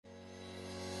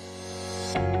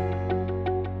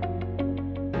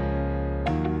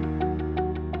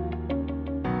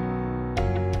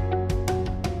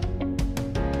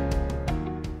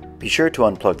Be sure to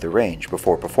unplug the range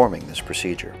before performing this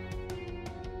procedure.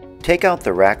 Take out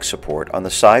the rack support on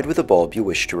the side with the bulb you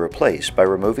wish to replace by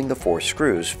removing the 4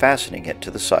 screws fastening it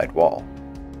to the side wall.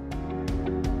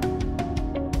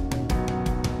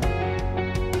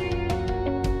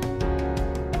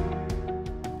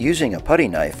 Using a putty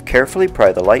knife, carefully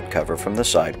pry the light cover from the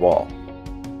side wall.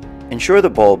 Ensure the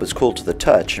bulb is cool to the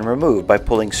touch and remove by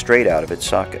pulling straight out of its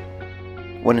socket.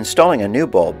 When installing a new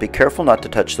bulb, be careful not to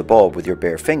touch the bulb with your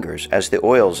bare fingers, as the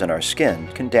oils in our skin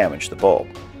can damage the bulb.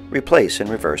 Replace in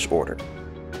reverse order.